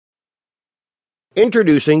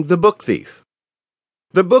Introducing The Book Thief.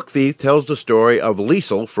 The Book Thief tells the story of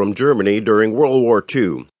Liesel from Germany during World War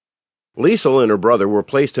II. Liesel and her brother were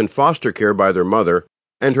placed in foster care by their mother,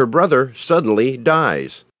 and her brother suddenly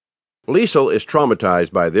dies. Liesel is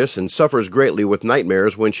traumatized by this and suffers greatly with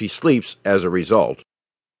nightmares when she sleeps as a result.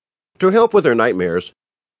 To help with her nightmares,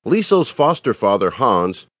 Liesel's foster father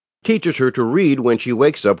Hans teaches her to read when she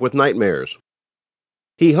wakes up with nightmares.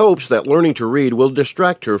 He hopes that learning to read will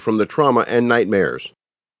distract her from the trauma and nightmares.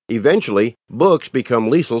 Eventually, books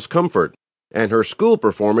become Liesel's comfort, and her school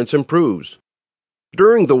performance improves.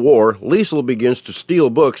 During the war, Liesel begins to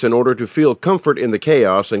steal books in order to feel comfort in the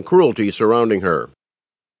chaos and cruelty surrounding her.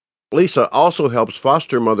 Lisa also helps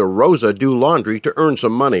foster mother Rosa do laundry to earn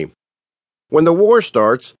some money. When the war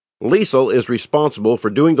starts, Liesel is responsible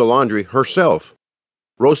for doing the laundry herself.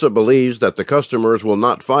 Rosa believes that the customers will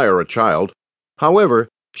not fire a child. However,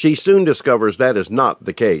 she soon discovers that is not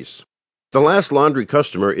the case. The last laundry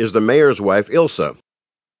customer is the mayor's wife, Ilse.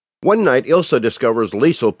 One night, Ilse discovers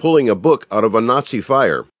Liesel pulling a book out of a Nazi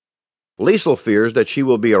fire. Liesel fears that she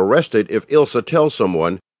will be arrested if Ilse tells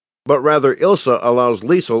someone, but rather Ilse allows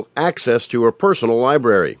Liesel access to her personal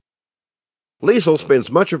library. Liesel spends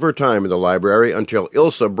much of her time in the library until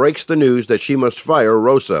Ilse breaks the news that she must fire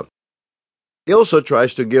Rosa. Ilse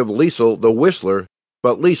tries to give Liesel the Whistler,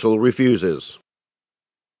 but Liesel refuses.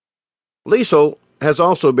 Liesel has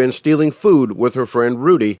also been stealing food with her friend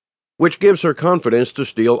Rudy, which gives her confidence to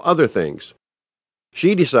steal other things.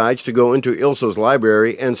 She decides to go into Ilse's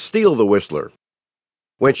library and steal the Whistler.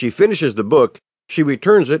 When she finishes the book, she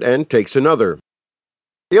returns it and takes another.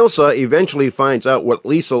 Ilse eventually finds out what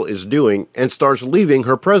Liesel is doing and starts leaving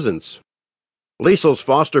her presence. Liesel's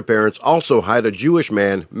foster parents also hide a Jewish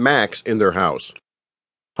man, Max, in their house.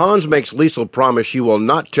 Hans makes Liesel promise she will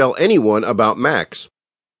not tell anyone about Max.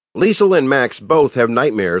 Liesel and Max both have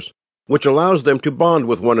nightmares, which allows them to bond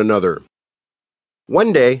with one another.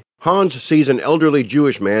 One day, Hans sees an elderly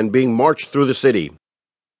Jewish man being marched through the city.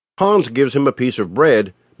 Hans gives him a piece of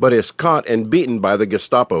bread, but is caught and beaten by the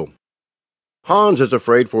Gestapo. Hans is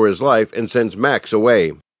afraid for his life and sends Max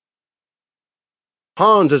away.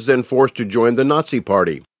 Hans is then forced to join the Nazi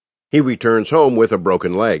party. He returns home with a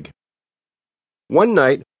broken leg. One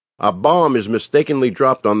night, a bomb is mistakenly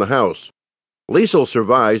dropped on the house. Liesel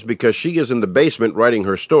survives because she is in the basement writing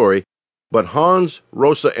her story, but Hans,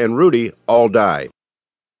 Rosa, and Rudy all die.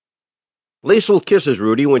 Liesel kisses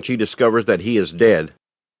Rudy when she discovers that he is dead.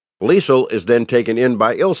 Liesel is then taken in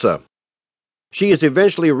by Ilse. She is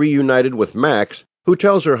eventually reunited with Max, who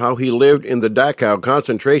tells her how he lived in the Dachau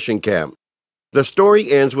concentration camp. The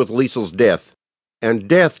story ends with Liesel's death, and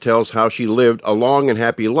death tells how she lived a long and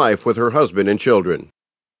happy life with her husband and children.